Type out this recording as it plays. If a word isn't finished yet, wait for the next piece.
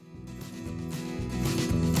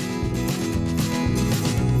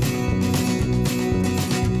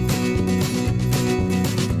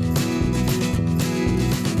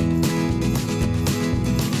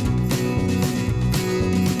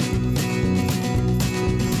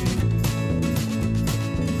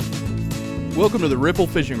Welcome to the Ripple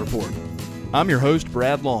Fishing Report. I'm your host,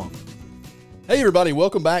 Brad Long. Hey everybody,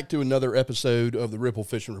 welcome back to another episode of the Ripple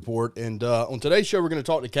Fishing Report. And on today's show, we're going to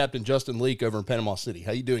talk to Captain Justin Leake over in Panama City.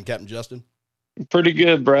 How you doing, Captain Justin? Pretty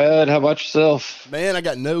good, Brad. How about yourself? Man, I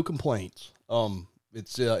got no complaints.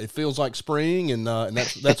 It feels like spring, and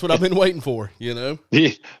that's what I've been waiting for. You know,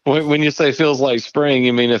 When you say feels like spring,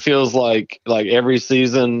 you mean it feels like every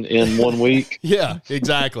season in 1 week? Yeah,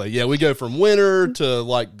 exactly. Yeah, we go from winter to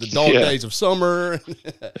like the dog days of summer,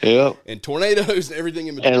 Yep, and tornadoes and everything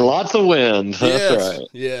in between, and lots of wind. Yes, That's right.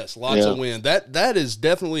 yes, lots of wind. That is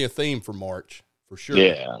definitely a theme for March for sure.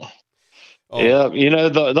 Yeah, yeah. You know,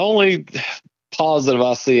 the only positive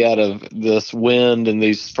I see out of this wind and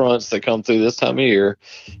these fronts that come through this time of year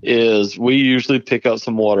is we usually pick up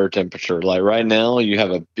some water temperature. Like right now, you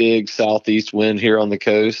have a big southeast wind here on the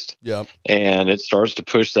coast. Yep. And it starts to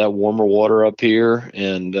push that warmer water up here,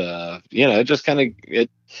 and it just kind of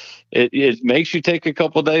it makes you take a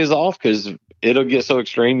couple of days off because it'll get so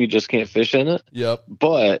extreme you just can't fish in it. Yep.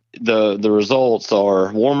 But the results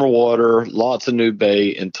are warmer water, lots of new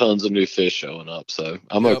bait, and tons of new fish showing up. So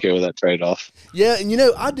I'm okay with that trade-off. Yeah, and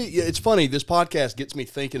it's funny. This podcast gets me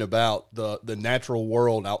thinking about the natural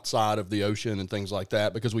world outside of the ocean and things like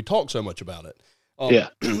that because we talk so much about it.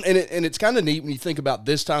 And it's kind of neat when you think about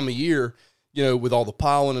this time of year, you know, with all the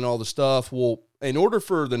pollen and all the stuff. Well, in order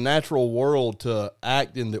for the natural world to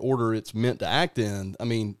act in the order it's meant to act in, I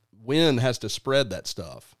mean, wind has to spread that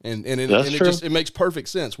stuff, and it makes perfect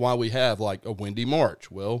sense why we have like a windy March.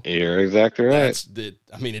 Well, you're exactly right. It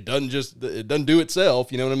doesn't do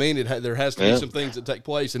itself. You know what I mean? There has to be some things that take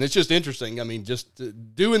place, and it's just interesting. I mean, just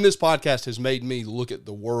doing this podcast has made me look at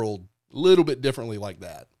the world a little bit differently like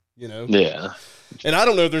that. You know? Yeah. And I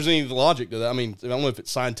don't know if there's any logic to that. I mean, I don't know if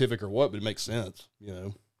it's scientific or what, but it makes sense. You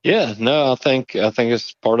know? Yeah, no, I think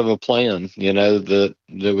it's part of a plan, you know, that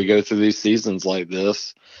we go through these seasons like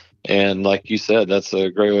this. And like you said, that's a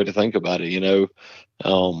great way to think about it. You know,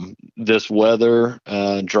 this weather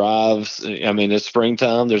drives, I mean, it's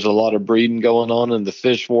springtime. There's a lot of breeding going on in the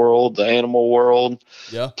fish world, the animal world,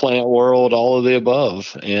 plant world, all of the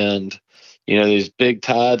above. And, you know, these big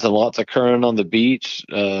tides and lots of current on the beach,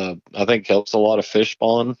 I think helps a lot of fish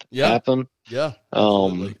spawn happen. Yeah.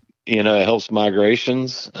 Absolutely. You know, it helps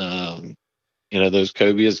migrations. You know, those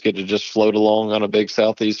cobias get to just float along on a big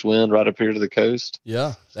southeast wind right up here to the coast.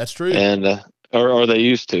 Yeah, that's true. And, or they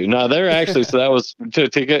used to. No, they're actually, so that was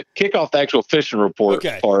to kick off the actual fishing report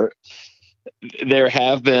part. There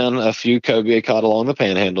have been a few cobia caught along the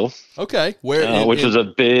Panhandle. Okay. Which is a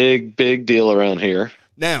big, big deal around here.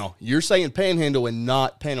 Now, you're saying Panhandle and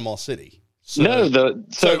not Panama City. So, no, I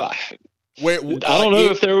don't know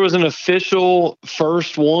if there was an official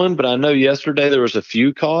first one, but I know yesterday there was a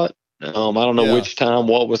few caught. I don't know which time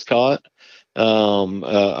what was caught.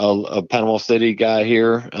 A Panama City guy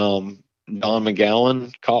here, Don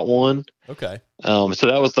McGowan, caught one. Okay. So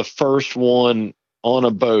that was the first one on a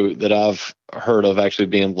boat that I've heard of actually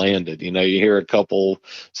being landed. You know, you hear a couple,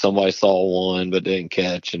 somebody saw one but didn't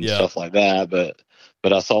catch and stuff like that.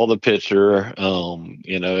 But I saw the picture.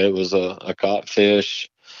 You know, it was a caught fish.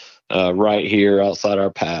 Right here outside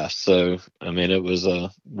our pass. So, I mean, it was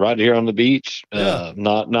right here on the beach,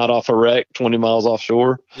 not off a wreck 20 miles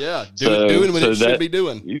offshore. Yeah, doing what it should be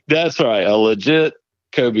doing. That's right, a legit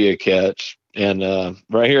cobia catch. And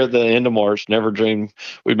right here at the end of March, never dreamed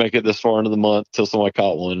we'd make it this far into the month till somebody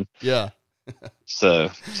caught one. Yeah. So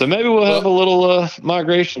maybe we'll have a little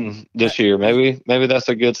migration this year. Maybe that's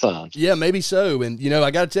a good sign. Yeah, maybe so. And, you know,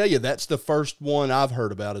 I got to tell you, that's the first one I've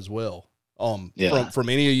heard about as well. From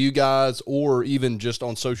any of you guys or even just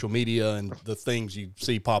on social media and the things you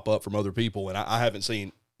see pop up from other people. And I haven't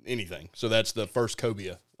seen anything. So that's the first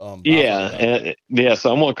cobia. So I'm going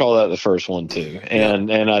to call that the first one too.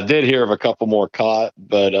 And I did hear of a couple more caught,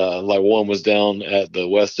 but like one was down at the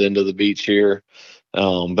west end of the beach here.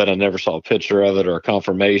 But I never saw a picture of it or a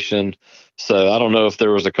confirmation. So I don't know if there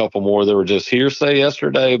was a couple more that were just hearsay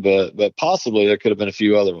yesterday, but possibly there could have been a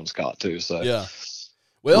few other ones caught too. So yeah.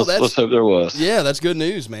 Well, let's hope there was. Yeah, that's good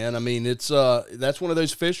news, man. I mean, it's that's one of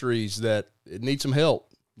those fisheries that it needs some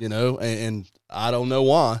help, you know, and I don't know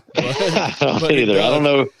why. I don't either.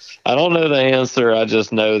 I don't know the answer. I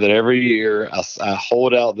just know that every year I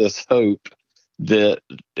hold out this hope that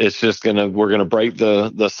it's just we're gonna break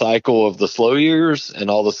the cycle of the slow years, and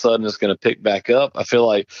all of a sudden it's gonna pick back up. I feel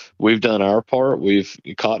like we've done our part. We've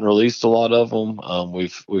caught and released a lot of them.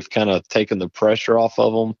 We've kind of taken the pressure off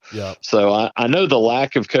of them. Yeah. So I know the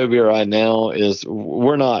lack of cobia right now is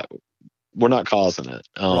we're not causing it.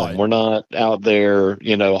 Right. We're not out there,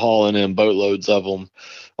 hauling in boatloads of them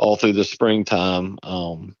all through the springtime.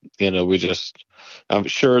 I'm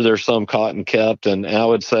sure there's some caught and kept, and I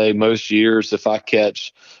would say most years if I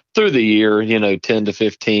catch through the year, 10 to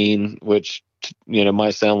 15, which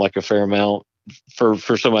might sound like a fair amount for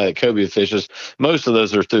somebody that cobia fishes. Most of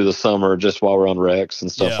those are through the summer, just while we're on wrecks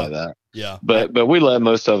and stuff like that. Yeah. But we let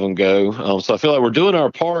most of them go. So I feel like we're doing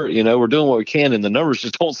our part. We're doing what we can, and the numbers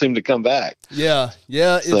just don't seem to come back. Yeah.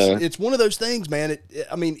 It's one of those things, man.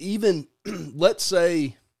 Even let's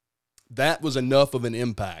say that was enough of an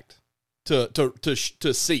impact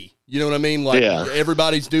to see. You know what I mean? Like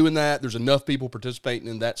everybody's doing that. There's enough people participating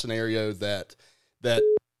in that scenario that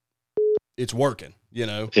it's working.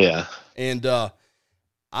 Yeah. And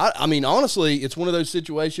I mean, honestly, it's one of those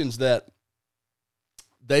situations that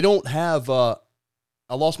they don't have. I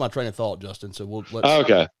lost my train of thought, Justin. So let's.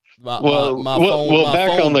 Okay. My phone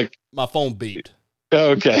beeped.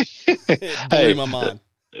 Okay. It blew my mind.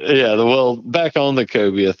 Yeah. Well, back on the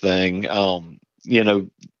cobia thing.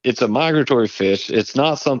 It's a migratory fish. It's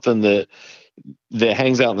not something that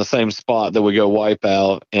hangs out in the same spot that we go wipe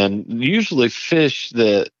out. And usually fish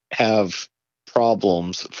that have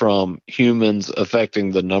problems from humans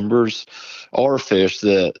affecting the numbers are fish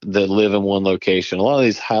that live in one location. A lot of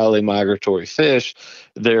these highly migratory fish,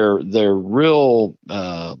 they're real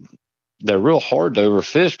hard to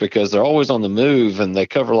overfish because they're always on the move and they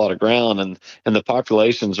cover a lot of ground, and the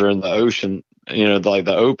populations are in the ocean, like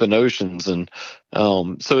the open oceans. And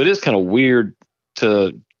so it is kind of weird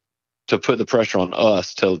to put the pressure on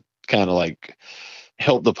us to kind of like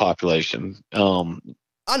help the population.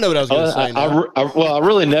 I know what I was going to say. I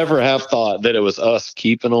really never have thought that it was us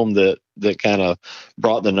keeping them that kind of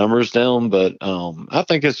brought the numbers down, but I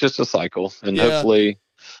think it's just a cycle, and hopefully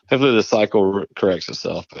the cycle corrects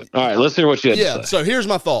itself. But all right, let's hear what you had to say. So here's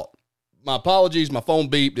my thought. My apologies. My phone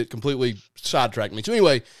beeped. It completely sidetracked me. So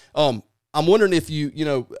anyway, I'm wondering if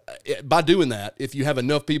you by doing that, if you have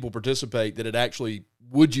enough people participate that it actually,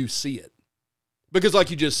 would you see it? Because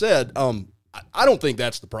like you just said, I don't think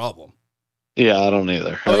that's the problem. Yeah, I don't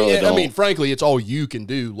either. I mean, frankly, it's all you can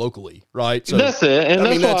do locally, right? So that's it, and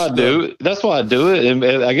that's why I do it. And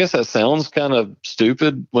I guess that sounds kind of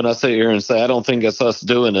stupid when I sit here and say I don't think it's us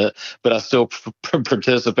doing it, but I still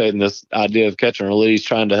participate in this idea of catch and release,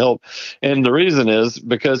 trying to help. And the reason is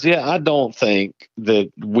because, I don't think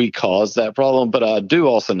that we caused that problem, but I do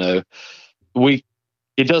also know it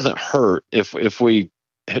doesn't hurt if we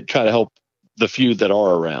try to help the few that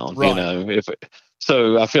are around, right.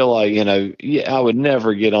 So I feel like, I would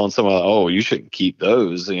never get on someone, oh, you shouldn't keep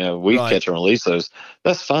those. We catch and release those.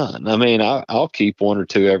 That's fine. I mean, I'll keep one or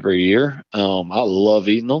two every year. I love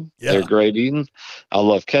eating them. Yeah. They're great eating. I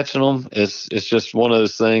love catching them. It's just one of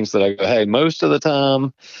those things that I go, hey, most of the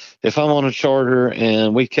time, if I'm on a charter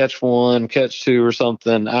and we catch two or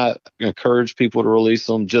something, I encourage people to release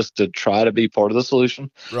them just to try to be part of the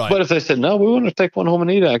solution. Right. But if they said, no, we want to take one home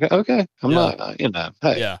and eat it, I go, okay, I'm not,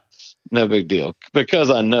 hey. Yeah. No big deal, because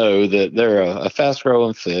I know that they're a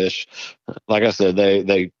fast-growing fish. Like I said,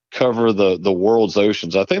 they cover the world's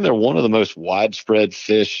oceans. I think they're one of the most widespread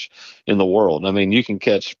fish in the world. I mean, you can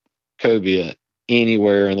catch cobia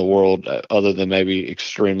anywhere in the world other than maybe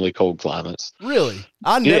extremely cold climates. Really?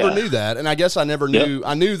 I never knew that, and I guess I never knew. Yep.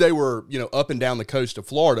 I knew they were, up and down the coast of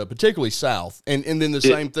Florida, particularly south, and then the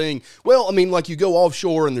same thing. Well, I mean, like you go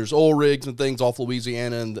offshore and there's oil rigs and things off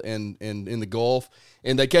Louisiana and in the Gulf,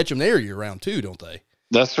 and they catch them there year round too, don't they?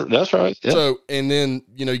 That's right. Yeah. So, and then,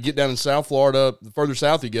 you get down in South Florida, the further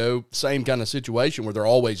south you go, same kind of situation where they're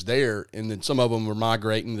always there, and then some of them are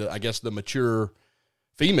migrating. I guess the mature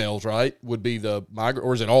females, right, would be the migrate,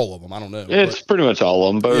 or is it all of them? I don't know. It's pretty much all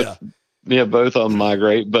of them. Both, both of them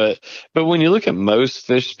migrate. But when you look at most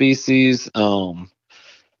fish species,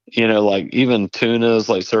 like even tunas,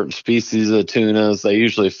 like certain species of tunas, they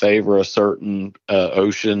usually favor a certain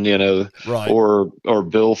ocean, right. or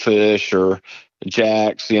billfish or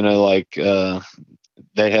jacks,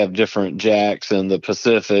 they have different jacks in the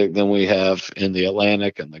Pacific than we have in the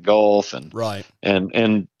Atlantic and the Gulf, and right.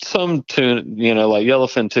 And some tuna, like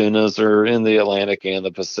yellowfin tunas are in the Atlantic and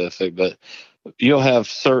the Pacific, but you'll have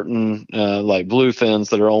certain like bluefins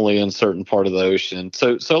that are only in certain part of the ocean.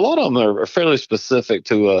 So a lot of them are fairly specific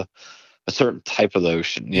to a certain type of the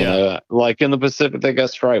ocean. You know, like in the Pacific, they got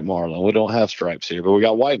striped marlin. We don't have stripes here, but we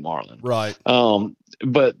got white marlin. Right.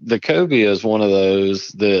 But the cobia is one of those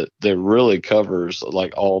that really covers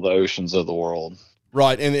like all the oceans of the world.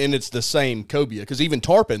 Right, and it's the same cobia, because even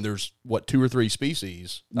tarpon, there's, 2 or 3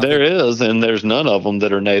 species? There is, and there's none of them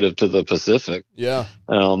that are native to the Pacific. Yeah.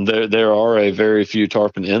 There are a very few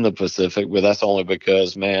tarpon in the Pacific, but that's only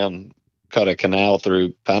because, man, cut a canal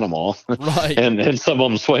through Panama, right? and some of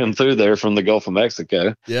them swam through there from the Gulf of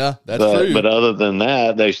Mexico. Yeah, that's true. But other than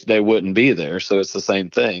that, they wouldn't be there. So it's the same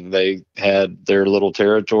thing. They had their little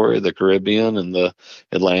territory, the Caribbean and the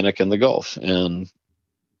Atlantic and the Gulf, and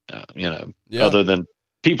other than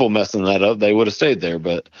people messing that up, they would have stayed there.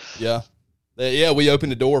 But we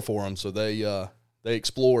opened the door for them, so they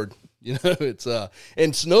explored. It's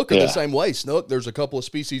and snook are the same way. Snook, there's a couple of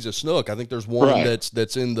species of snook. I think there's one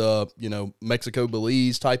that's in the Mexico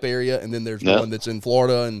Belize type area, and then there's one that's in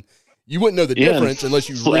Florida, and you wouldn't know the difference unless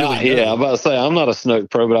you really know. Yeah, I'm about to say I'm not a snook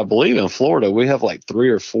pro, but I believe in Florida we have like 3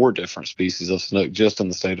 or 4 different species of snook just in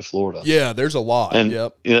the state of Florida. Yeah, there's a lot. And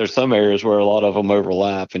there's some areas where a lot of them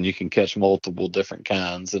overlap, and you can catch multiple different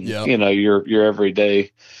kinds. And your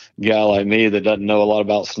everyday guy like me that doesn't know a lot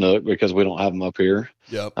about snook because we don't have them up here.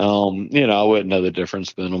 Yep. I wouldn't know the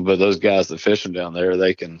difference between them, but those guys that fish them down there,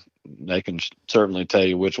 they can certainly tell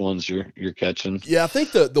you which ones you're catching. Yeah, I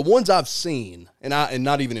think the ones I've seen, and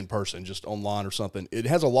not even in person, just online or something, it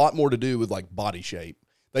has a lot more to do with like body shape.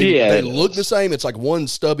 They look the same. It's like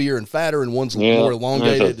one's stubbier and fatter, and one's more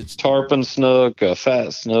elongated. It's tarpon snook, a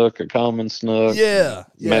fat snook, a common snook. Yeah.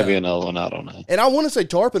 Maybe another one. I don't know. And I want to say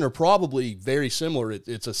tarpon are probably very similar.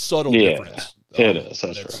 It's a subtle difference. It is.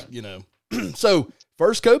 That's right. So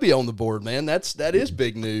first cobia on the board, man. That is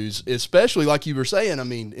big news, especially like you were saying. I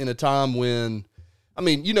mean, in a time when,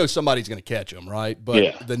 somebody's going to catch them, right?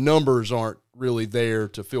 But the numbers aren't really there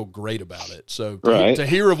to feel great about it. So to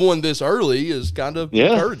hear of one this early is kind of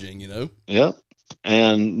encouraging, Yeah.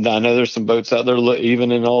 And I know there's some boats out there,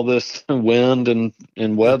 even in all this wind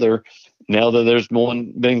and weather. Now that there's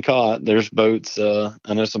one being caught, there's boats.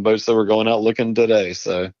 I know some boats that were going out looking today.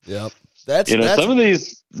 So that's some of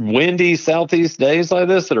these windy southeast days like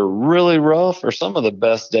this that are really rough are some of the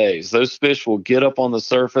best days. Those fish will get up on the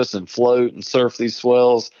surface and float and surf these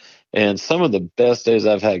swells. And some of the best days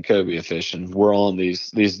I've had cobia fishing were on these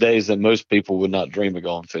days that most people would not dream of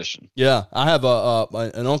going fishing. Yeah, I have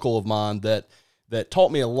an uncle of mine that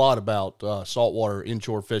taught me a lot about saltwater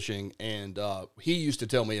inshore fishing, and he used to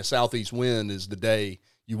tell me a southeast wind is the day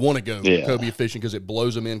you want to go cobia fishing because it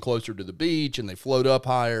blows them in closer to the beach and they float up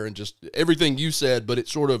higher and just everything you said, but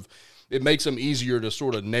it makes them easier to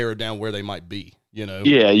sort of narrow down where they might be.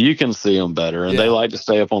 Yeah, you can see them better, and they like to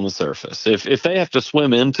stay up on the surface. If they have to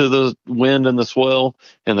swim into the wind and the swell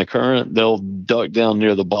and the current, they'll duck down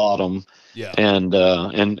near the bottom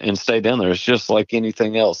and stay down there. It's just like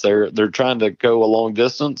anything else. They're trying to go a long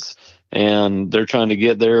distance, and they're trying to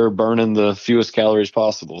get there burning the fewest calories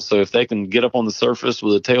possible. So if they can get up on the surface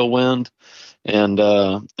with a tailwind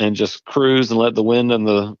and just cruise and let the wind and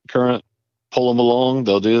the current pull them along,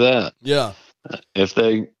 they'll do that. Yeah.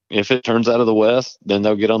 If it turns out of the west, then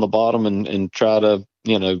they'll get on the bottom and try to,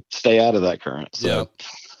 stay out of that current. So,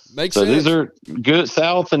 makes sense. These are good.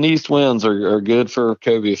 South and east winds are good for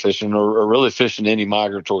cobia fishing or really fishing any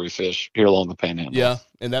migratory fish here along the Panhandle. Yeah,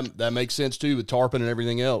 and that makes sense too with tarpon and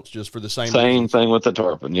everything else, just for the same thing with the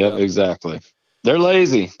tarpon. Yep, exactly. They're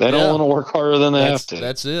lazy. They don't want to work harder than they have to.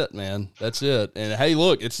 That's it, man. That's it. And hey,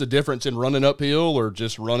 look, it's the difference in running uphill or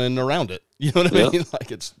just running around it. You know what I mean?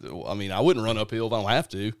 Like I wouldn't run uphill if I don't have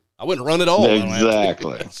to. I wouldn't run at all.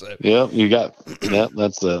 Exactly. So. Yep. You got. Yep.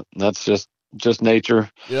 That's it. That's just nature.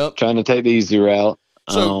 Yep. Trying to take the easy route.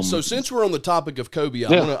 So since we're on the topic of cobia,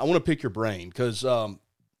 I want to pick your brain because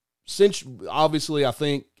since obviously I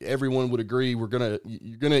think everyone would agree you're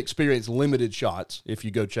gonna experience limited shots if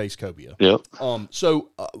you go chase cobia. Yep. So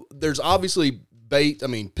there's obviously bait. I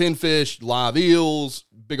mean, pinfish, live eels,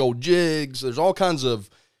 big old jigs. There's all kinds of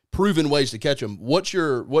proven ways to catch them. What's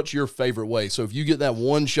your favorite way? So if you get that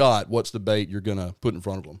one shot, what's the bait you're gonna put in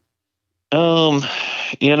front of them?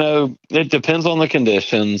 It depends on the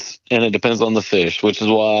conditions and it depends on the fish, which is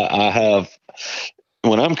why I have,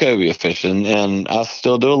 when I'm cobia fishing, and I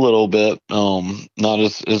still do a little bit, not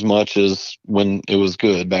as much as when it was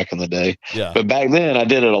good back in the day. Yeah. But back then I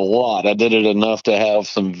did it a lot. I did it enough to have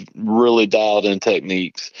some really dialed in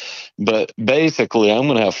techniques. But basically I'm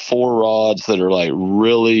going to have 4 rods that are like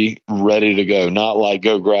really ready to go, not like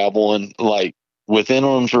go grab one, like within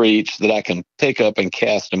arm's reach that I can pick up and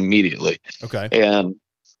cast immediately. Okay. And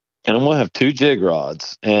I'm going to have 2 jig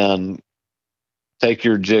rods, and take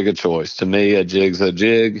your jig of choice. To me, a jig's a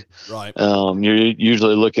jig. Right. You're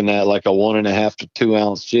usually looking at like a 1.5 to 2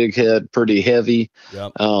 ounce jig head, pretty heavy.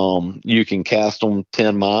 Yep. You can cast them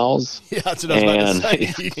 10 miles. Yeah, that's what I was about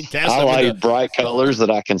to say. You can cast I like bright colors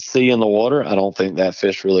that I can see in the water. I don't think that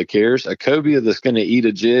fish really cares. A cobia that's going to eat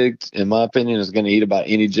a jig, in my opinion, is going to eat about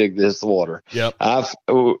any jig that hits the water. Yep.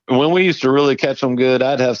 When we used to really catch them good,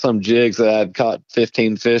 I'd have some jigs that I'd caught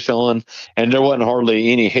 15 fish on, and there wasn't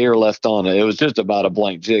hardly any hair left on it. It was just about a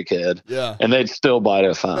blank jig head. Yeah. And they'd still bite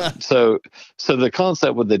it fine. So the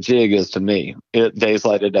concept with the jig is, to me, days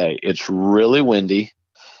like today, it's really windy.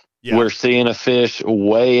 Yeah. We're seeing a fish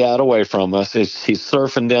way out away from us. He's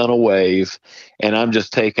surfing down a wave, and I'm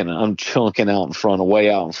chunking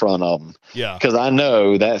way out in front of him. Yeah. Because I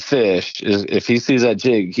know that fish if he sees that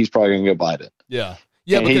jig, he's probably going to go bite it. Yeah.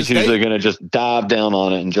 Yeah, and he's usually going to just dive down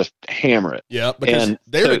on it and just hammer it. Yeah, because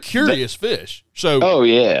they're a curious fish. So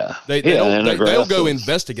they'll go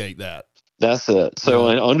investigate that. That's it. So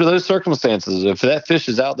under those circumstances, if that fish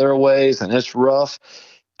is out there a ways and it's rough,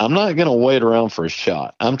 I'm not going to wait around for a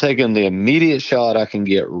shot. I'm taking the immediate shot I can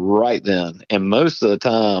get right then. And most of the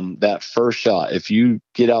time, that first shot, if you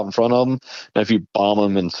get out in front of them, and if you bomb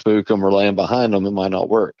them and spook them or land behind them, it might not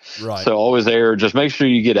work. Right. So always just make sure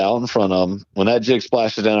you get out in front of them. When that jig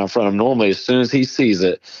splashes down in front of him, normally as soon as he sees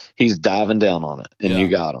it, he's diving down on it, and you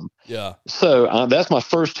got him. Yeah. So that's my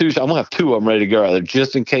first two. I'm going to have two of them ready to go out there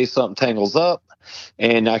just in case something tangles up.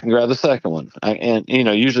 And I can grab the second one.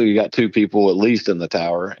 Usually you got two people at least in the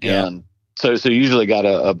tower. Yeah. And so you usually got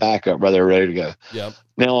a backup right there ready to go. Yep.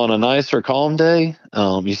 Now on a nicer calm day,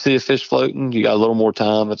 you see a fish floating, you got a little more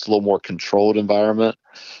time. It's a little more controlled environment.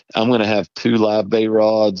 I'm going to have two live bait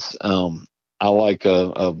rods. I like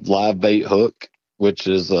a live bait hook, which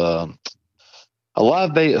is a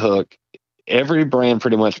live bait hook. Every brand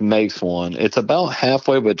pretty much makes one. It's about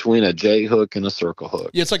halfway between a J hook and a circle hook.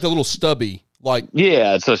 Yeah, it's like a little stubby.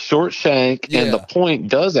 It's a short shank, and the point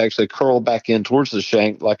does actually curl back in towards the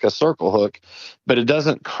shank like a circle hook, but it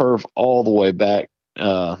doesn't curve all the way back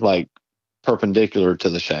like perpendicular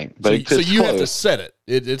to the shank. But so you have to set it.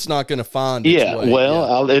 It's not going to find its way.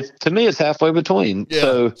 Well, to me it's halfway between.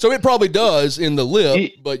 Yeah. So it probably does in the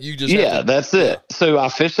lip, but you just that's it. So I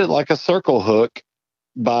fish it like a circle hook.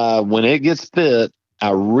 When it gets bit,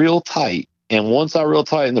 I reel tight. And once I reel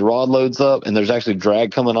tight and the rod loads up and there's actually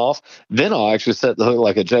drag coming off, then I'll actually set the hook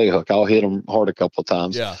like a J hook. I'll hit them hard a couple of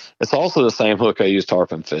times. Yeah. It's also the same hook I use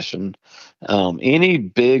tarpon fishing. Any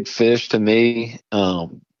big fish to me, I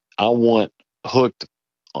want hooked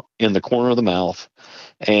in the corner of the mouth.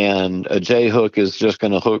 And a J hook is just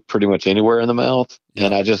going to hook pretty much anywhere in the mouth. Yeah.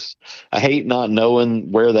 And I hate not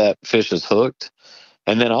knowing where that fish is hooked.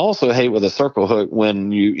 And then I also hate with a circle hook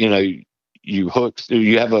when you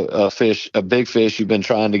have a big fish you've been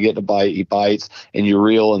trying to get to bite, he bites, and you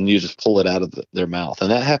reel and you just pull it out of their mouth. And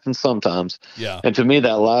that happens sometimes. Yeah. And to me,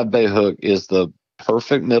 that live bait hook is the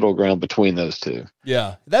perfect middle ground between those two.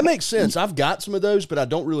 Yeah, that makes sense. I've got some of those, but I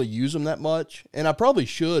don't really use them that much. And I probably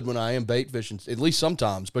should when I am bait fishing, at least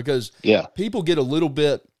sometimes, because people get a little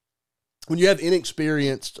bit, when you have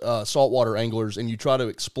inexperienced saltwater anglers and you try to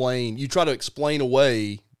explain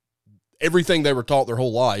away everything they were taught their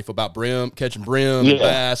whole life about catching brim, and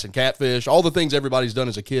bass, and catfish, all the things everybody's done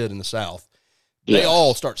as a kid in the South, they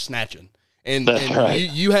all start snatching. And right.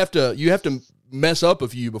 you have to mess up a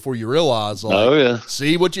few before you realize,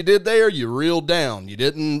 see what you did there? You reeled down. You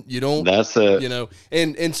don't. That's it.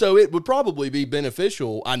 And so it would probably be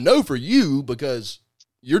beneficial, I know, for you, because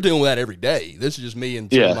you're dealing with that every day. This is just me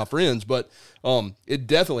and some of my friends, but it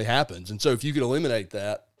definitely happens. And so if you could eliminate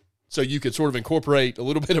that, so you could sort of incorporate a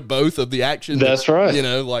little bit of both of the action. That's right.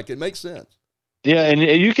 It makes sense. Yeah, and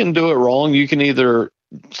you can do it wrong. You can either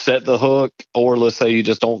set the hook, or let's say you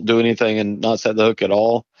just don't do anything and not set the hook at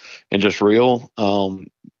all and just reel. To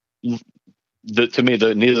me,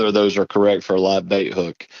 neither of those are correct for a live bait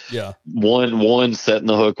hook. Yeah. One setting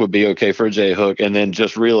the hook would be okay for a J hook, and then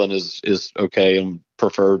just reeling is okay and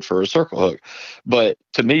preferred for a circle hook. But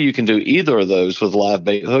to me, you can do either of those with live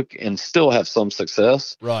bait hook and still have some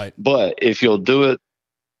success. Right. But if you'll do it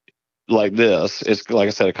like this, it's like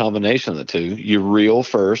I said, a combination of the two. You reel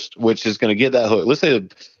first, which is going to get that hook. Let's say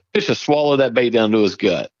the fish has swallowed that bait down to his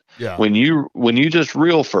gut. Yeah. When you just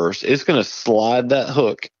reel first, it's going to slide that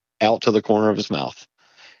hook out to the corner of his mouth.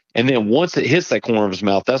 And then once it hits that corner of his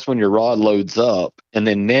mouth, that's when your rod loads up. And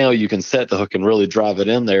then now you can set the hook and really drive it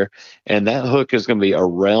in there. And that hook is going to be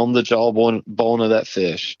around the jawbone of that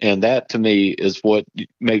fish. And that, to me, is what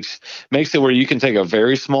makes it where you can take a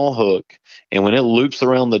very small hook, and when it loops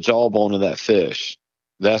around the jawbone of that fish,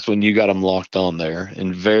 that's when you got them locked on there,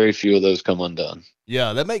 and very few of those come undone.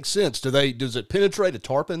 Yeah, that makes sense. Does it penetrate a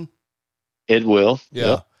tarpon? It will.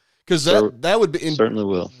 Yeah. Because that would be certainly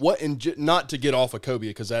will. Not to get off of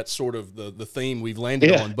cobia, because that's sort of the theme we've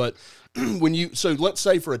landed on. But so let's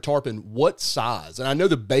say for a tarpon, what size? And I know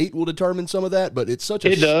the bait will determine some of that, but it's such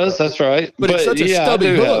a that's right. But it's such a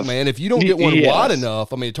stubby hook, man. If you don't get one wide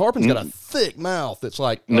enough, I mean, a tarpon's got a thick mouth that's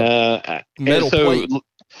like metal plate.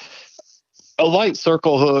 Light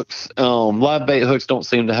circle hooks, live bait hooks don't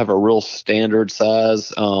seem to have a real standard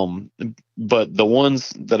size. But the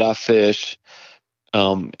ones that I fish,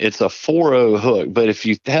 it's a 4.0 hook, but if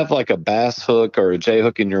you have like a bass hook or a J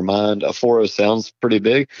hook in your mind, a 4.0 sounds pretty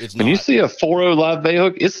big. When you see a 4.0 live bait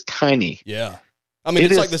hook, it's tiny. Yeah. I mean,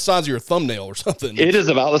 it's like the size of your thumbnail or something. It is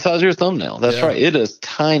about the size of your thumbnail. That's right. It is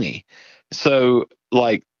tiny. So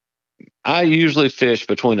like I usually fish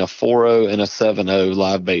between a 4.0 and a 7.0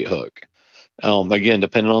 live bait hook. Again,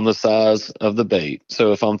 depending on the size of the bait.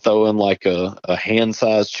 So if I'm throwing like a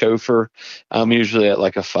hand-sized chofer, I'm usually at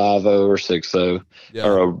like a 5.0 or 6.0,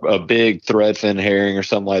 or a big threadfin herring or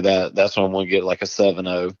something like that. That's when I'm going to get like a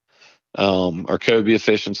 7.0. Or cobia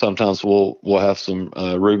fishing, sometimes we'll have some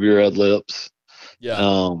ruby red lips,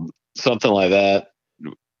 something like that.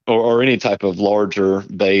 Or any type of larger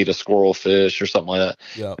bait, a squirrel fish or something like that.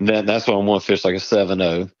 Yeah. And then that's when I want to fish like a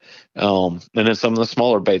 7.0. And then some of the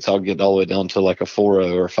smaller baits, I'll get all the way down to like a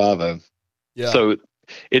 4.0 or 5.0. Yeah. So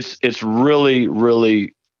it's really,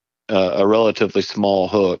 really a relatively small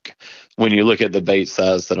hook when you look at the bait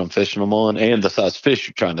size that I'm fishing them on and the size fish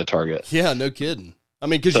you're trying to target. Yeah, no kidding. I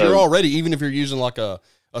mean, because you're already, even if you're using like a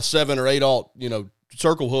 7 or 8/0,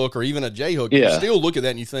 circle hook or even a J hook, you still look at that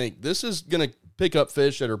and you think this is going to pick up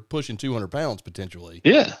fish that are pushing 200 pounds potentially.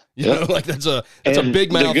 Yeah. You know, like that's a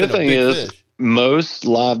big mouth. The good thing is fish. Most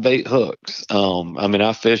live bait hooks. I mean,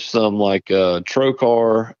 I fish some like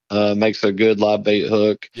Trocar makes a good live bait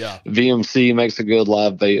hook. Yeah. VMC makes a good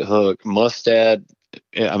live bait hook. Mustad.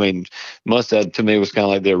 I mean, Mustad to me was kind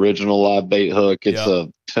of like the original live bait hook. It's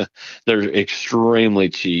they're extremely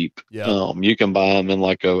cheap. Yeah. You can buy them in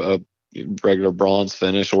like a regular bronze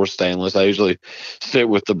finish or stainless. I usually stick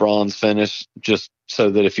with the bronze finish just so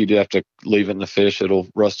that if you do have to leave it in the fish, it'll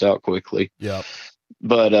rust out quickly. Yeah.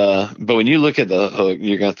 But when you look at the hook,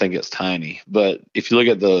 you're going to think it's tiny. But if you look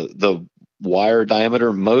at the wire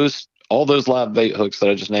diameter, all those live bait hooks that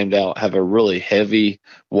I just named out have a really heavy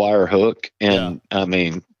wire hook. And I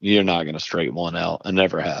mean, you're not going to straighten one out. I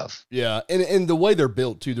never have. Yeah. And the way they're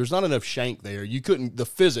built too, there's not enough shank there. The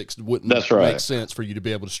physics wouldn't make sense for you to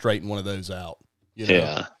be able to straighten one of those out.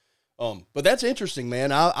 Yeah. But that's interesting,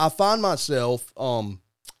 man. I find myself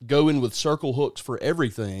going with circle hooks for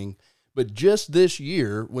everything. But just this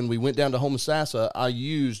year, when we went down to Homosassa, I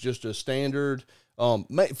used just a standard, for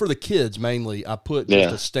the kids mainly, I put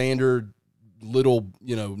just a standard little,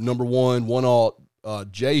 number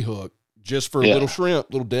 1/0 J hook just for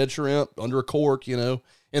little dead shrimp under a cork,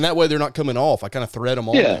 and that way they're not coming off. I kind of thread them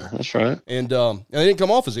on there. Yeah, that's right. And they didn't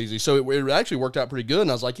come off as easy. So it actually worked out pretty good.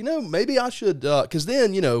 And I was like, maybe I should, because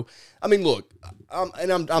then, I mean, look,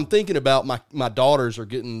 I'm thinking about my daughters are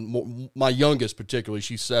getting more, my youngest particularly,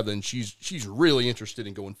 she's 7. She's really interested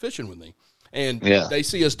in going fishing with me. And they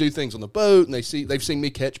see us do things on the boat, and they've seen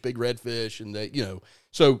me catch big redfish, and they,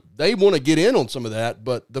 so they want to get in on some of that,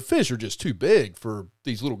 but the fish are just too big for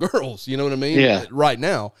these little girls. You know what I mean? Yeah. Right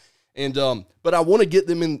now. And, but I want to get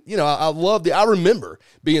them in, I remember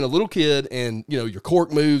being a little kid and, your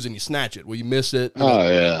cork moves and you snatch it. Well, you miss it. Oh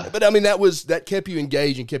yeah. But I mean, that kept you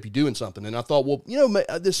engaged and kept you doing something. And I thought, well,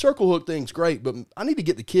 this circle hook thing's great, but I need to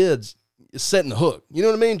get the kids setting the hook. You know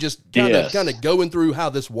what I mean? Just kind of going through how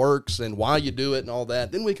this works and why you do it and all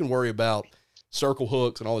that. Then we can worry about circle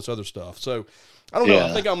hooks and all this other stuff. So I don't know.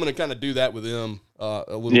 I think I'm going to kind of do that with them a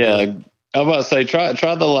little bit. I'm about to say, try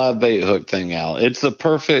the live bait hook thing out. It's the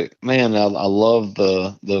perfect, man. I love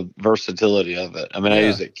the versatility of it. I mean, I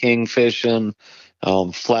use it king fishing,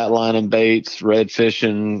 flatlining baits, red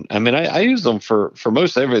fishing. I mean, I use them for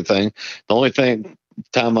most everything. The only time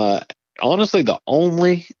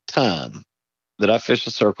that I fish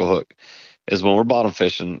a circle hook is when we're bottom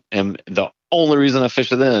fishing, and the only reason I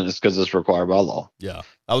fish it then is because it's required by law. Yeah,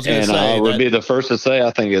 I was going to say, I would be the first to say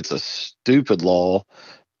I think it's a stupid law.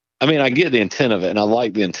 I mean, I get the intent of it, and I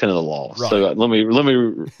like the intent of the law. Right. So let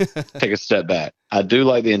me take a step back. I do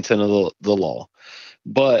like the intent of the law,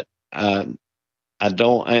 but I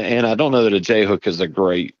don't know that a J hook is a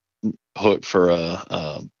great hook for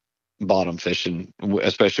bottom fishing,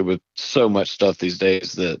 especially with so much stuff these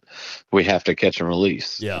days that we have to catch and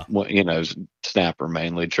release. Yeah, snapper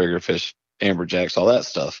mainly, triggerfish, amberjacks, all that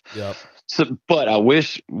stuff. Yeah. So, but I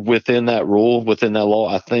wish within that rule, within that law,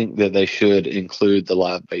 I think that they should include the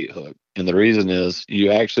live bait hook. And the reason is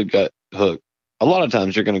you actually gut hook. A lot of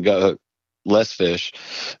times you're going to gut hook less fish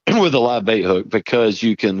with a live bait hook because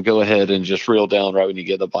you can go ahead and just reel down right when you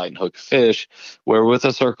get the bite and hook fish. Where with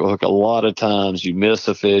a circle hook, a lot of times you miss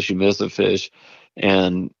a fish,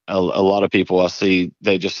 and a lot of people I see,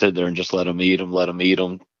 they just sit there and just let them eat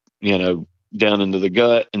them, down into the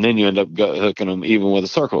gut, and then you end up gut hooking them even with a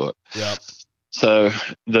circle hook. Yeah. So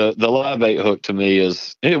the live bait hook to me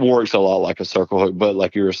it works a lot like a circle hook, but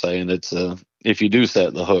like you were saying, it's if you do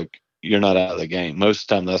set the hook, you're not out of the game. Most of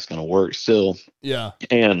the time that's going to work still. Yeah.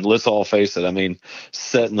 And let's all face it. I mean,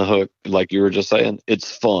 setting the hook, like you were just saying,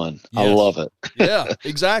 it's fun. Yes. I love it. Yeah,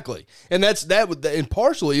 exactly. And and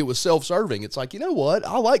partially it was self-serving. It's like, you know what?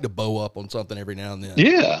 I like to bow up on something every now and then.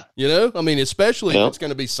 Yeah. I mean, especially if it's going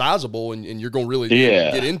to be sizable and you're going to really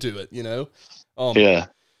get into it, yeah.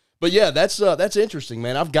 But yeah, that's interesting,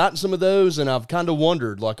 man. I've gotten some of those and I've kind of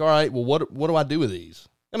wondered like, all right, well, what do I do with these?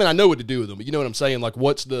 I mean, I know what to do with them, but you know what I'm saying? Like,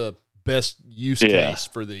 what's the best use case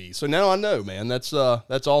for these? So now I know, man. That's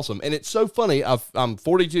awesome. And it's so funny. I'm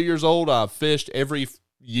 42 years old. I've fished every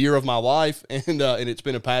year of my life, and it's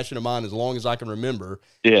been a passion of mine as long as I can remember.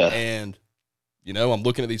 Yeah. And I'm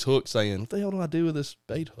looking at these hooks saying, what the hell do I do with this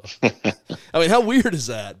bait hook? I mean, how weird is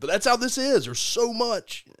that? But that's how this is. There's so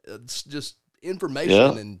much. It's just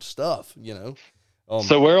information and stuff,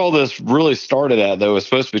 So where all this really started at, though, was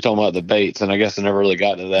supposed to be talking about the baits, and I guess I never really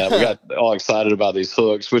got to that. We got all excited about these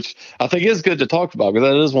hooks, which I think is good to talk about because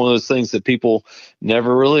that is one of those things that people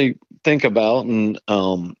never really think about. And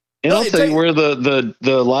I'll tell you where the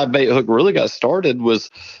live bait hook really got started was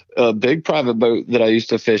a big private boat that I used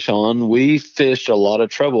to fish on. We fished a lot of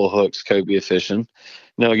treble hooks, cobia fishing.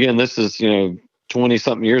 Now, again, this is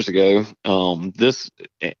 20-something years ago.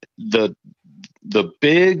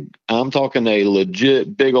 I'm talking a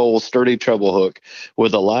legit big old sturdy treble hook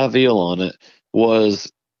with a live eel on it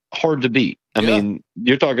was hard to beat. I mean,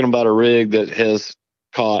 you're talking about a rig that has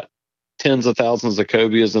caught tens of thousands of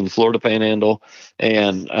cobias in the Florida Panhandle.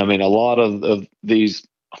 And I mean, a lot of these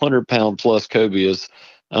 100-pound plus cobias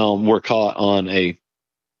were caught on a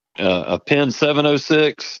Penn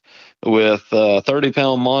 706 with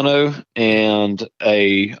 30-pound mono and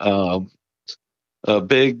a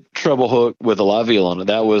big treble hook with a live eel on it.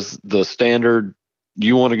 That was the standard.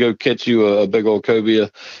 You want to go catch you a big old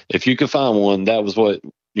cobia. If you could find one, that was what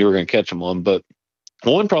you were going to catch them on. But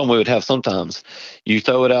one problem we would have sometimes, you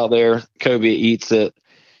throw it out there, cobia eats it,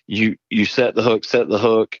 you set the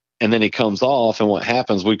hook, and then he comes off, and what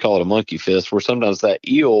happens, we call it a monkey fist, where sometimes that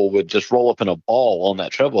eel would just roll up in a ball on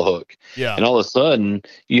that treble hook. Yeah. And all of a sudden,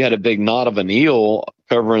 you had a big knot of an eel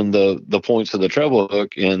covering the points of the treble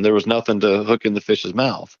hook, and there was nothing to hook in the fish's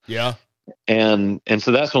mouth. Yeah. And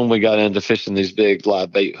so that's when we got into fishing these big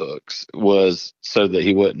live bait hooks, was so that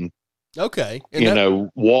he wouldn't,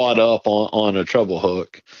 wad up on a treble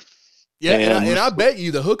hook. Yeah, and I bet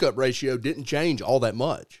you the hookup ratio didn't change all that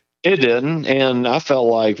much. It didn't, and I felt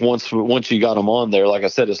like once you got him on there, like I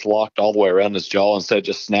said, it's locked all the way around his jaw instead of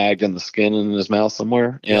just snagged in the skin in his mouth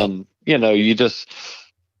somewhere. Yeah. And you just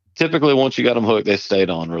typically once you got them hooked, they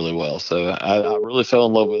stayed on really well. So I really fell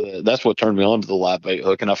in love with it. That's what turned me on to the live bait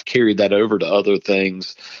hook, and I've carried that over to other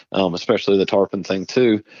things, especially the tarpon thing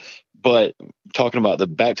too. But talking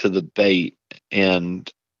about back to the bait, and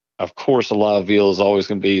of course, a live eel is always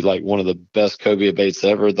going to be like one of the best cobia baits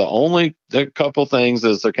ever. The couple things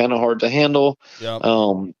is they're kind of hard to handle. Yep.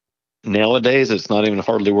 Nowadays, it's not even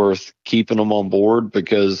hardly worth keeping them on board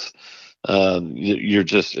because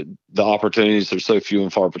the opportunities are so few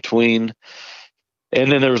and far between. And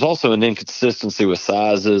then there was also an inconsistency with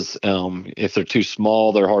sizes. If they're too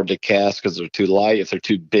small, they're hard to cast because they're too light. If they're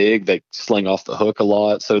too big, they sling off the hook a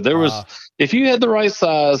lot. So if you had the right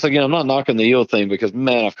size, again, I'm not knocking the eel thing because,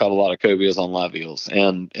 man, I've caught a lot of cobias on live eels.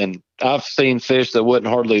 And I've seen fish that wouldn't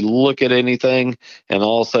hardly look at anything, and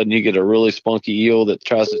all of a sudden you get a really spunky eel that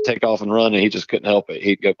tries to take off and run, and he just couldn't help it.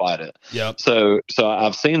 He'd go bite it. Yep. So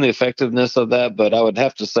I've seen the effectiveness of that, but I would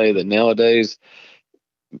have to say that nowadays –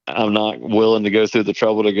 I'm not willing to go through the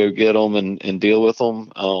trouble to go get them and deal with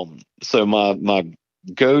them. So my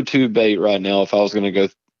go-to bait right now, if I was going to go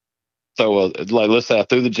throw let's say I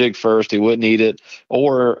threw the jig first, he wouldn't eat it,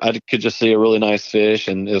 or I could just see a really nice fish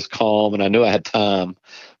and it was calm and I knew I had time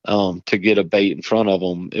to get a bait in front of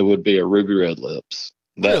them, it would be a ruby red lips.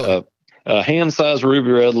 Really? Hand-sized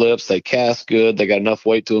ruby red lips. They cast good. They got enough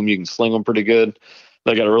weight to them. You can sling them pretty good.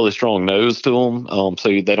 They got a really strong nose to them, so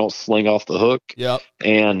they don't sling off the hook. Yep.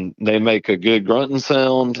 And they make a good grunting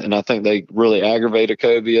sound, and I think they really aggravate a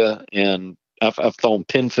cobia. And I've thrown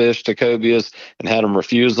pinfish to cobias and had them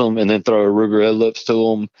refuse them, and then throw a Ruby Red Lips to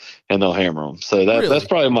them, and they'll hammer them. So that's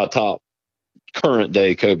probably my top current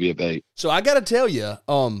day cobia bait. So I got to tell you,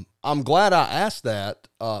 I'm glad I asked that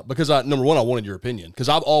because number one, I wanted your opinion because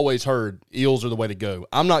I've always heard eels are the way to go.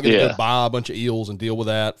 I'm not going to go buy a bunch of eels and deal with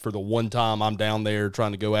that for the one time I'm down there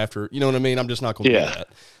trying to go after. You know what I mean? I'm just not going to do that.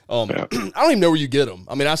 I don't even know where you get them.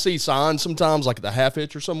 I mean, I see signs sometimes like at the Half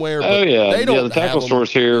Hitch or somewhere. But they don't the tackle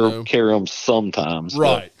stores here carry them sometimes.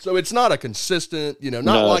 Right. So it's not a consistent,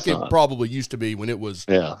 not like it probably used to be when it was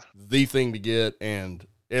the thing to get and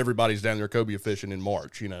everybody's down there cobia fishing in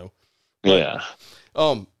March, But,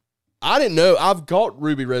 I didn't know. I've caught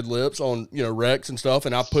Ruby Red Lips on, wrecks and stuff,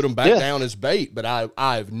 and I put them back down as bait, but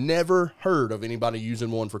I've never heard of anybody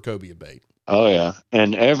using one for cobia bait. Oh, yeah.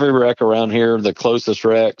 And every wreck around here, the closest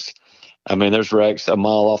wrecks, I mean, there's wrecks a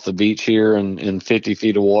mile off the beach here in 50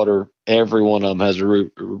 feet of water. Every one of them has a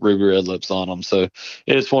Ruby Red Lips on them. So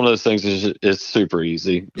it's one of those things it's super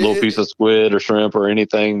easy. Little piece of squid or shrimp or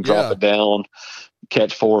anything, drop it down,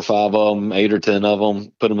 catch 4 or 5 of them, 8 or 10 of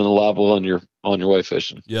them, put them in the live well, and you're on your way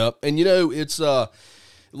fishing. Yep. And, it's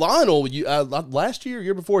Lionel, last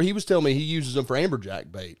year before, he was telling me he uses them for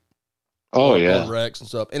amberjack bait. Oh, yeah. Wrecks and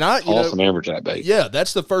stuff. And awesome amberjack bait. Yeah,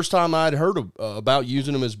 that's the first time I'd heard about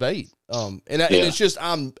using them as bait. And it's just,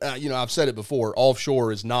 I've said it before,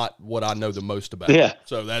 offshore is not what I know the most about. Yeah.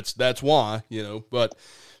 So that's why, but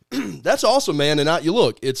that's awesome, man.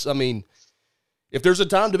 And if there's a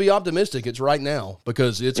time to be optimistic, it's right now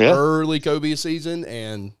because it's early cobia season,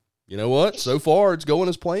 and you know what? So far, it's going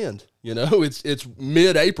as planned. It's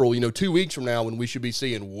mid-April. 2 weeks from now, when we should be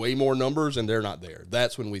seeing way more numbers, and they're not there.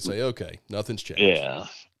 That's when we say, okay, nothing's changed. Yeah.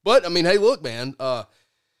 But hey, look, man.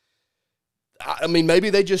 Maybe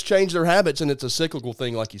they just change their habits, and it's a cyclical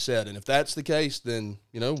thing, like you said. And if that's the case, then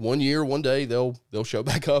 1 year, one day they'll show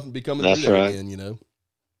back up and become that's right again.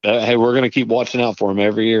 Hey, we're going to keep watching out for them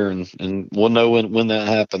every year, and we'll know when that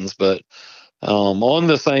happens. But on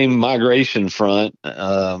the same migration front,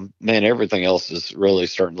 man, everything else is really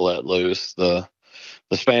starting to let loose. The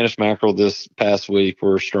Spanish mackerel this past week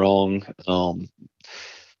were strong.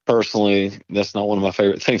 Personally, that's not one of my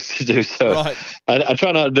favorite things to do. So I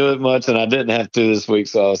try not to do it much, and I didn't have to this week,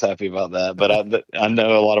 so I was happy about that. But I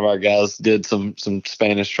know a lot of our guys did some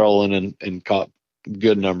Spanish trolling and caught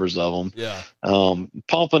good numbers of them. Yeah.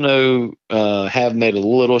 Pompano have made a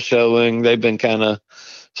little showing. They've been kind of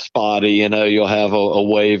spotty. You'll have a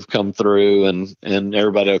wave come through and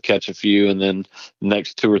everybody will catch a few, and then the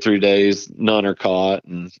next 2 or 3 days none are caught.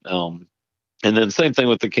 And then same thing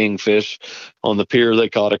with the kingfish on the pier. They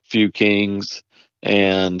caught a few kings,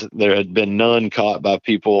 and there had been none caught by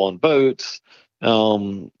people on boats.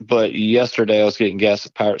 But yesterday I was getting gas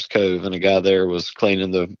at Pirates Cove, and a guy there was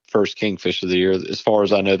cleaning the first kingfish of the year, as far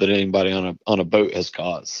as I know, that anybody on a boat has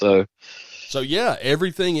caught. So yeah,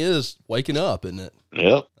 everything is waking up, isn't it?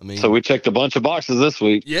 Yep. So we checked a bunch of boxes this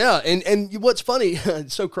week. Yeah, and what's funny,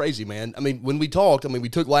 it's so crazy, man. When we talked, we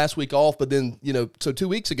took last week off, but then, so 2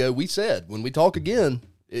 weeks ago we said when we talk again,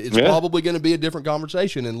 it's probably going to be a different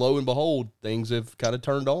conversation, and lo and behold, things have kind of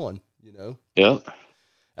turned on, Yeah.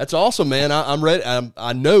 That's awesome, man. I'm ready.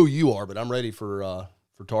 I know you are, but I'm ready for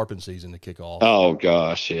tarpon season to kick off. Oh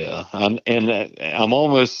gosh, yeah. I'm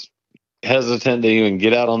almost hesitant to even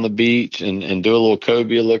get out on the beach and do a little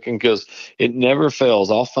cobia looking, because it never fails.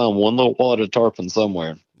 I'll find one little wad of tarpon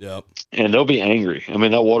somewhere. Yep. And they'll be angry.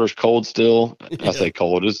 That water's cold still. I say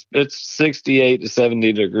cold. It's 68 to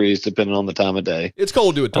 70 degrees depending on the time of day. It's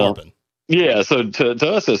cold to a tarpon. Yeah, so to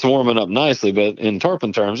us it's warming up nicely, but in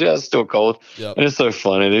tarpon terms, it's still cold. Yep. And it's so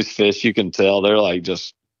funny. These fish, you can tell they're like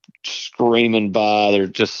just screaming by. They're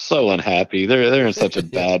just so unhappy. They're in such a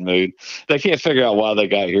bad mood. They can't figure out why they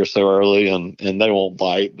got here so early, and they won't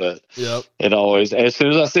bite. But it always, as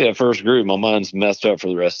soon as I see that first group, my mind's messed up for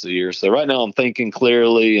the rest of the year. So right now I'm thinking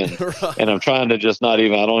clearly, and and I'm trying to just I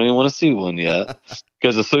don't even want to see one yet.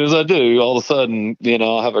 Because as soon as I do, all of a sudden,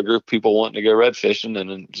 I'll have a group of people wanting to go red fishing,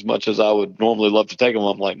 and as much as I would normally love to take them,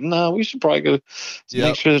 I'm like, no, we should probably go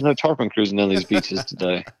make sure there's no tarpon cruising down these beaches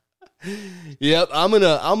today. Yep,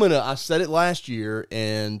 I said it last year,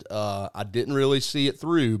 and I didn't really see it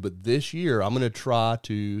through, but this year I'm gonna try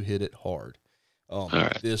to hit it hard.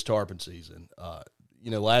 This tarpon season.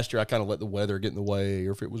 Last year I kind of let the weather get in the way,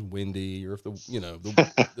 or if it was windy, or if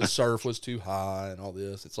the surf was too high and all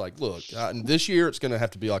this. It's like, look, and this year it's going to have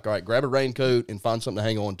to be like, all right, grab a raincoat and find something to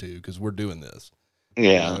hang on to, because we're doing this.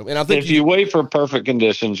 Yeah. And I think if you wait for perfect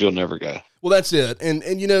conditions, you'll never go. Well, that's it. And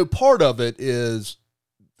part of it is,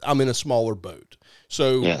 I'm in a smaller boat.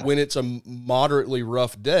 So when it's a moderately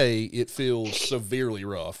rough day, it feels severely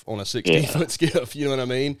rough on a 16-foot skiff. You know what I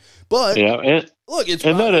mean? But look,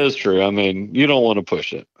 that is true. I mean, you don't want to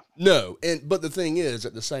push it. No, but the thing is,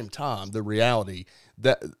 at the same time, the reality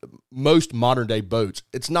that most modern day boats,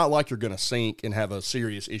 it's not like you're going to sink and have a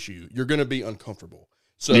serious issue. You're going to be uncomfortable.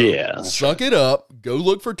 So suck it up, go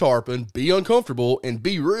look for tarpon, be uncomfortable, and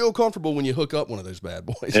be real comfortable when you hook up one of those bad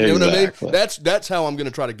boys. You know what I mean? That's how I'm going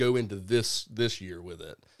to try to go into this year with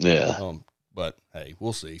it. Yeah. But hey,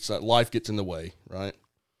 we'll see. So life gets in the way, right?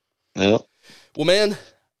 Yeah. Well, man,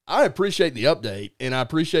 I appreciate the update, and I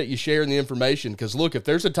appreciate you sharing the information, because, look, if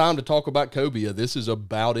there's a time to talk about cobia, this is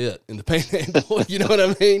about it in the Panhandle. You know what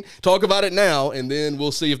I mean? Talk about it now, and then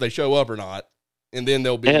we'll see if they show up or not, and then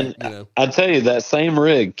they'll be, I'd tell you, that same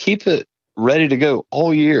rig, keep it ready to go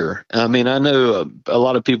all year. I mean, I know a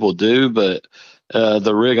lot of people do, but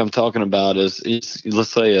the rig I'm talking about is,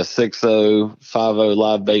 let's say, a 6.0, 5.0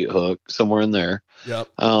 live bait hook, somewhere in there. Yep.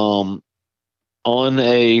 On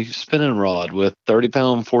a spinning rod with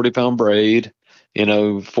 30-pound, 40-pound braid,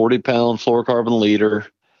 40-pound fluorocarbon leader,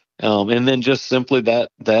 and then just simply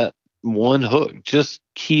that one hook. Just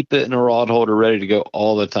keep it in a rod holder ready to go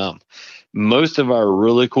all the time. Most of our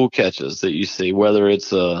really cool catches that you see, whether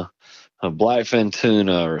it's a blackfin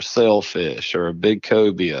tuna or a sailfish or a big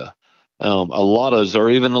cobia, a lot of those, or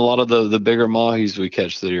even a lot of the bigger mahis we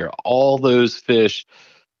catch this year, all those fish,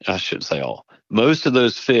 I shouldn't say all, most of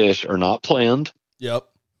those fish are not planned. Yep.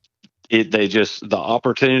 The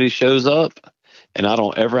opportunity shows up, and I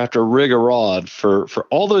don't ever have to rig a rod for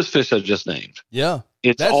all those fish I just named. Yeah.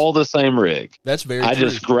 It's all the same rig. That's very I true.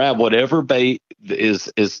 just grab whatever bait is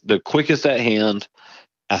the quickest at hand.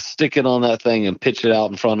 I stick it on that thing and pitch it out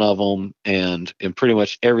in front of them, and pretty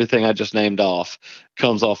much everything I just named off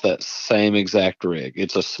comes off that same exact rig.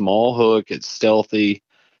 It's a small hook. It's stealthy.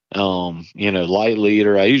 Light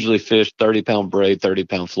leader. I usually fish 30-pound braid,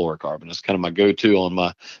 30-pound fluorocarbon. It's kind of my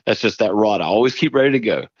go-to that's just that rod I always keep ready to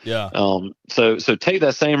go. Yeah. So take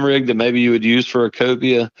that same rig that maybe you would use for a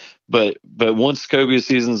cobia, but once cobia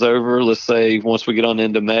season's over, let's say once we get on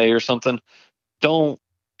into May or something, don't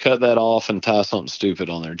cut that off and tie something stupid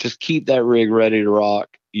on there. Just keep that rig ready to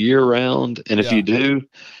rock year round. And if you do,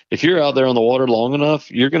 if you're out there on the water long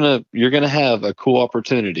enough, you're gonna have a cool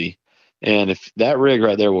opportunity. And if that rig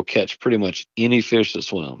right there will catch pretty much any fish that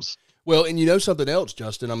swims. Well, and something else,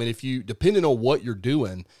 Justin. I mean, if you, depending on what you're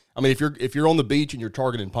doing, I mean, if you're on the beach and you're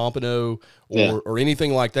targeting pompano or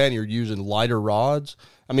anything like that, and you're using lighter rods,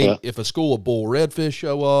 I mean, if a school of bull redfish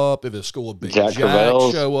show up, if a school of big jack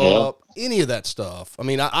show up, any of that stuff. I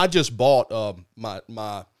mean, I just bought my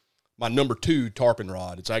number 2 tarpon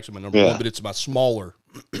rod. It's actually my number 1, but it's my smaller,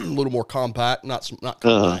 a little more compact, not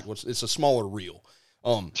compact. It's a smaller reel.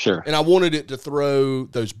 Sure. And I wanted it to throw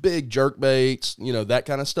those big jerk baits, that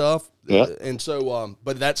kind of stuff. Yeah. And so,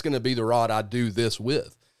 but that's going to be the rod I do this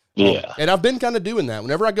with. Yeah. And I've been kind of doing that.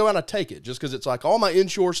 Whenever I go out, I take it, just because it's like all my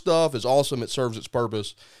inshore stuff is awesome. It serves its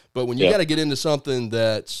purpose. But when you got to get into something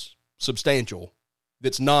that's substantial,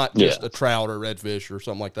 that's not just a trout or redfish or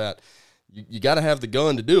something like that, you got to have the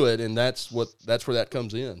gun to do it. And that's where that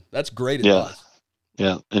comes in. That's great advice.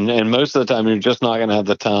 Yeah, and most of the time you're just not going to have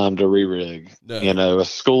the time to re-rig. No. A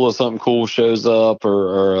school of something cool shows up,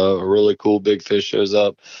 or a really cool big fish shows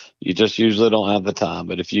up, you just usually don't have the time.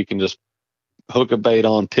 But if you can just hook a bait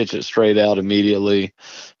on, pitch it straight out immediately,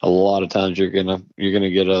 a lot of times you're gonna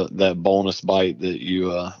get that bonus bite that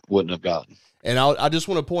you wouldn't have gotten. And I just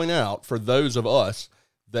want to point out, for those of us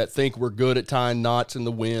that think we're good at tying knots in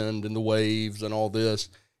the wind and the waves and all this,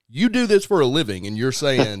 you do this for a living, and you're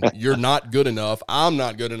saying you're not good enough. I'm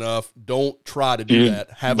not good enough. Don't try to do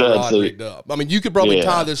that. Have a rod rigged up. I mean, you could probably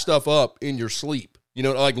tie this stuff up in your sleep,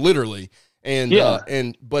 like literally.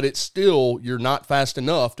 And but it's still, you're not fast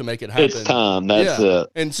enough to make it happen. It's time. That's it.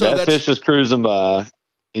 And so that fish is cruising by.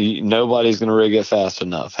 Nobody's going to rig it fast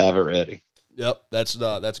enough. Have it ready. Yep, that's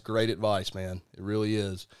great advice, man. It really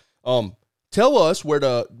is. Tell us where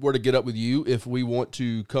to get up with you if we want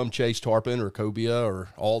to come chase tarpon or cobia or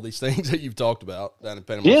all these things that you've talked about down in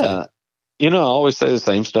Panama City. I always say the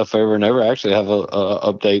same stuff over and over. I actually have a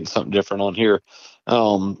update, something different on here,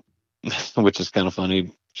 which is kind of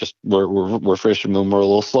funny. Just we're fishermen, we're a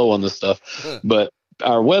little slow on this stuff, but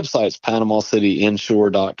our website's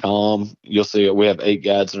PanamaCityInshore.com. You'll see it. We have 8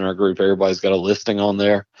 guides in our group. Everybody's got a listing on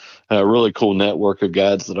there. A really cool network of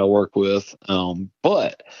guides that I work with.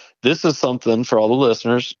 But this is something for all the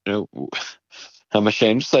listeners. I'm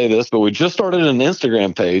ashamed to say this, but we just started an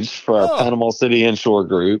Instagram page for our Panama City Inshore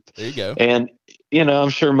group. There you go. And, I'm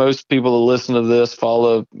sure most people that listen to this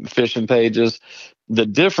follow fishing pages. The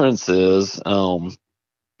difference is,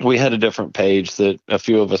 we had a different page that a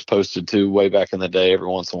few of us posted to way back in the day every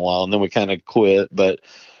once in a while, and then we kind of quit. But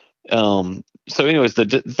so anyways,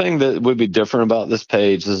 the thing that would be different about this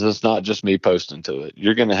page is it's not just me posting to it.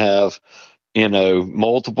 You're going to have,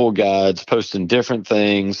 multiple guides posting different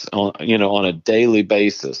things on a daily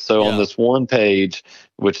basis. So on this one page,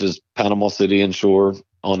 which is Panama City Inshore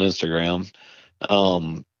on Instagram,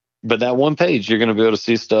 but that one page, you're going to be able to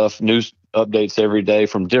see stuff, news updates every day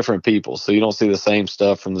from different people. So you don't see the same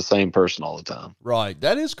stuff from the same person all the time. Right.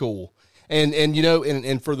 That is cool. And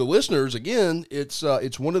and for the listeners, again, it's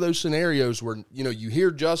one of those scenarios where, you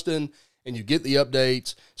hear Justin and you get the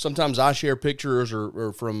updates. Sometimes I share pictures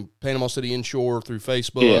or from Panama City Inshore through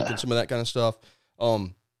Facebook and some of that kind of stuff.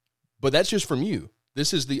 But that's just from you.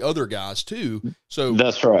 This is the other guys too. So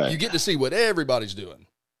that's right. You get to see what everybody's doing.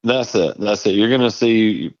 That's it. You're going to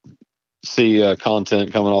see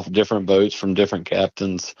content coming off different boats from different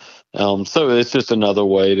captains. So it's just another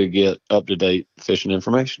way to get up-to-date fishing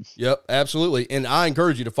information. Yep, absolutely. And I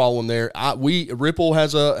encourage you to follow them there. Ripple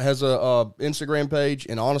has a Instagram page,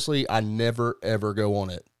 and honestly, I never ever go on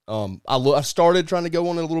it. I started trying to go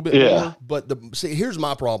on it a little bit more, but here's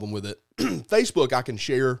my problem with it. Facebook, I can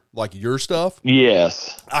share like your stuff.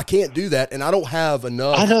 Yes. I can't do that, and I don't have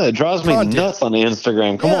enough. I know, it drives me nuts on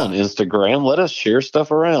Instagram. Come on, Instagram, let us share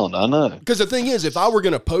stuff around. I know. Because the thing is, if I were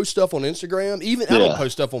going to post stuff on Instagram, I don't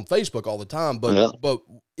post stuff on Facebook all the time, but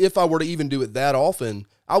if I were to even do it that often,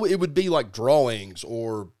 it would be like drawings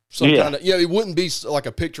or some kind of, it wouldn't be like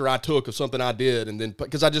a picture I took of something I did, and then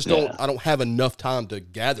because I just don't have enough time to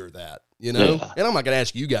gather that. And I'm not going to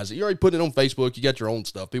ask you guys. You already put it on Facebook. You got your own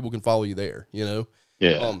stuff. People can follow you there.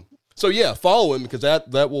 Yeah. So follow him because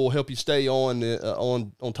that will help you stay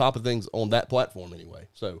on top of things on that platform anyway.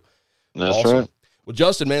 So that's awesome. Right. Well,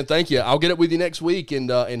 Justin, man, thank you. I'll get it with you next week,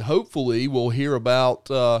 and hopefully we'll hear about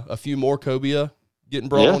a few more cobia getting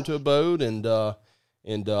brought onto a boat, and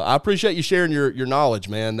I appreciate you sharing your knowledge,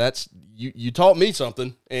 man. That's you taught me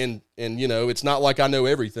something, and it's not like I know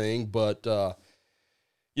everything, but.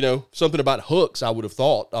 Something about hooks, I would have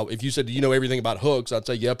thought. If you said, do you know everything about hooks? I'd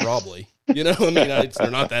say, yeah, probably. They're not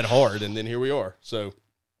that hard. And then here we are. So,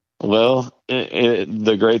 well,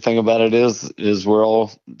 the great thing about it is we're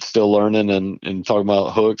all still learning and talking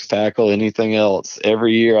about hooks, tackle, anything else.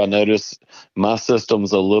 Every year I notice my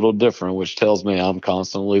system's a little different, which tells me I'm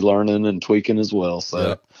constantly learning and tweaking as well.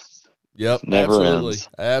 So, yep, never absolutely. ends.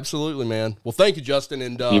 Absolutely, man. Well, thank you, Justin.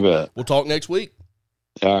 And you bet. We'll talk next week.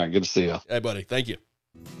 All right. Good to see you. Hey, buddy. Thank you.